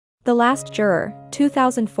The Last Juror,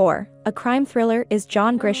 2004, a crime thriller, is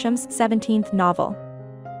John Grisham's 17th novel.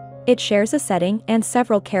 It shares a setting and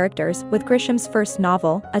several characters with Grisham's first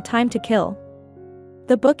novel, A Time to Kill.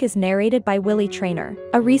 The book is narrated by Willie Traynor,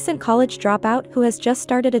 a recent college dropout who has just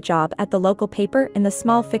started a job at the local paper in the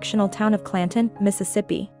small fictional town of Clanton,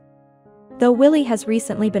 Mississippi. Though Willie has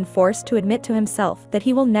recently been forced to admit to himself that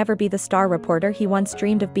he will never be the star reporter he once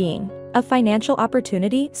dreamed of being, a financial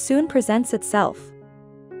opportunity soon presents itself.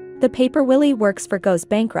 The paper Willie works for goes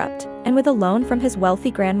bankrupt, and with a loan from his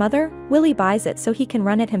wealthy grandmother, Willie buys it so he can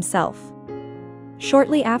run it himself.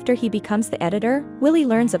 Shortly after he becomes the editor, Willie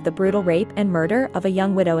learns of the brutal rape and murder of a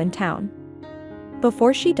young widow in town.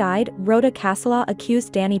 Before she died, Rhoda Casselaw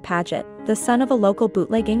accused Danny Paget, the son of a local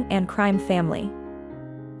bootlegging and crime family.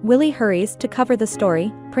 Willie hurries to cover the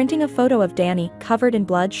story, printing a photo of Danny covered in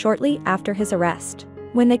blood shortly after his arrest.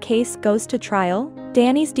 When the case goes to trial,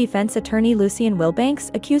 Danny's defense attorney Lucien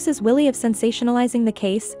Wilbanks accuses Willie of sensationalizing the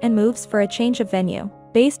case and moves for a change of venue,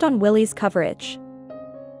 based on Willie's coverage.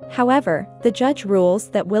 However, the judge rules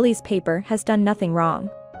that Willie's paper has done nothing wrong.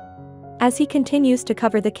 As he continues to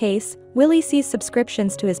cover the case, Willie sees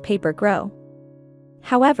subscriptions to his paper grow.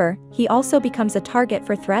 However, he also becomes a target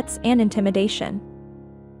for threats and intimidation.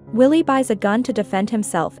 Willie buys a gun to defend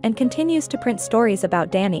himself and continues to print stories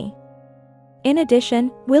about Danny. In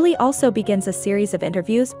addition, Willie also begins a series of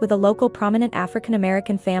interviews with a local prominent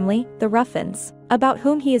African-American family, the Ruffins, about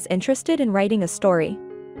whom he is interested in writing a story.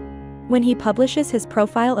 When he publishes his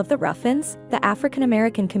profile of the Ruffins, the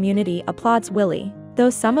African-American community applauds Willie,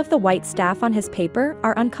 though some of the white staff on his paper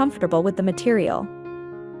are uncomfortable with the material.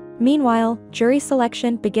 Meanwhile, jury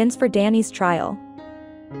selection begins for Danny's trial.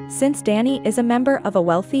 Since Danny is a member of a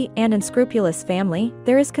wealthy and unscrupulous family,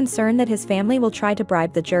 there is concern that his family will try to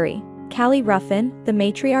bribe the jury. Callie Ruffin, the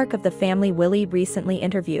matriarch of the family Willie recently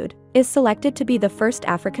interviewed, is selected to be the first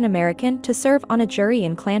African-American to serve on a jury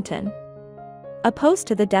in Clanton. Opposed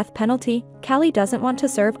to the death penalty, Callie doesn't want to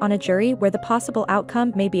serve on a jury where the possible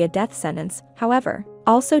outcome may be a death sentence. However,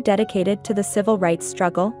 also dedicated to the civil rights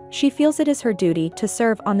struggle, she feels it is her duty to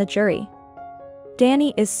serve on the jury.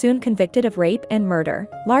 Danny is soon convicted of rape and murder,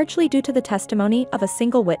 largely due to the testimony of a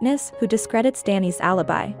single witness who discredits Danny's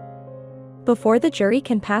alibi. Before the jury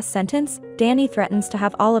can pass sentence, Danny threatens to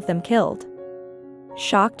have all of them killed.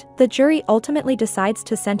 Shocked, the jury ultimately decides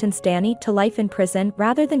to sentence Danny to life in prison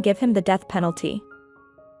rather than give him the death penalty.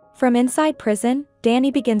 From inside prison, Danny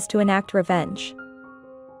begins to enact revenge.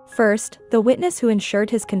 First, the witness who ensured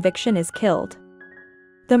his conviction is killed.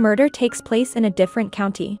 The murder takes place in a different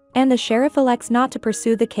county, and the sheriff elects not to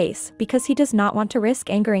pursue the case because he does not want to risk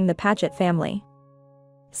angering the Paget family.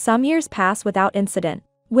 Some years pass without incident.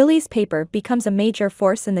 Willie's paper becomes a major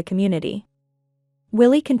force in the community.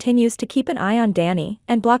 Willie continues to keep an eye on Danny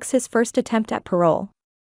and blocks his first attempt at parole.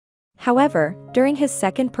 However, during his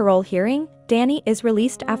second parole hearing, Danny is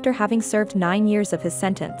released after having served 9 years of his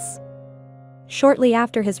sentence. Shortly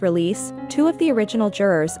after his release, 2 of the original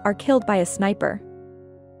jurors are killed by a sniper.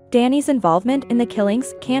 Danny's involvement in the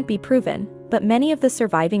killings can't be proven, but many of the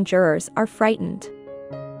surviving jurors are frightened.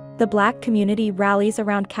 The black community rallies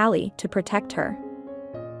around Callie to protect her.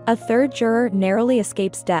 A third juror narrowly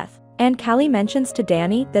escapes death, and Callie mentions to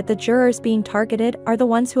Danny that the jurors being targeted are the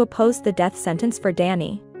ones who opposed the death sentence for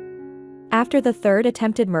Danny. After the third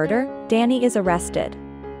attempted murder, Danny is arrested.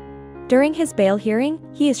 During his bail hearing,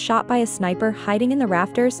 he is shot by a sniper hiding in the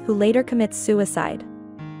rafters who later commits suicide.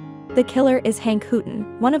 The killer is Hank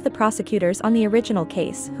Hooten, one of the prosecutors on the original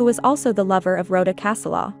case, who was also the lover of Rhoda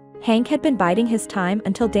Casselaw. Hank had been biding his time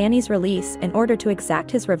until Danny's release in order to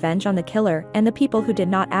exact his revenge on the killer and the people who did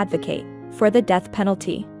not advocate for the death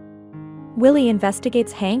penalty. Willie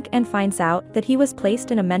investigates Hank and finds out that he was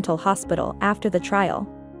placed in a mental hospital after the trial.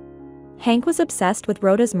 Hank was obsessed with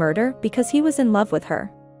Rhoda's murder because he was in love with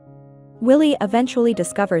her. Willie eventually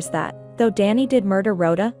discovers that, though Danny did murder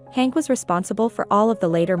Rhoda, Hank was responsible for all of the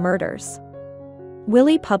later murders.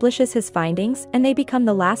 Willie publishes his findings and they become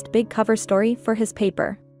the last big cover story for his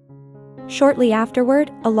paper. Shortly afterward,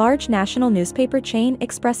 a large national newspaper chain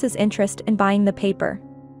expresses interest in buying the paper.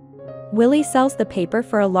 Willie sells the paper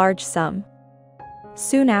for a large sum.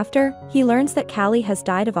 Soon after, he learns that Callie has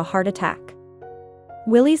died of a heart attack.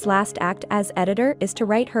 Willie's last act as editor is to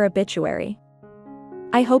write her obituary.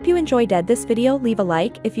 I hope you enjoyed this video. Leave a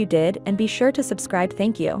like if you did and be sure to subscribe.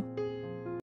 Thank you.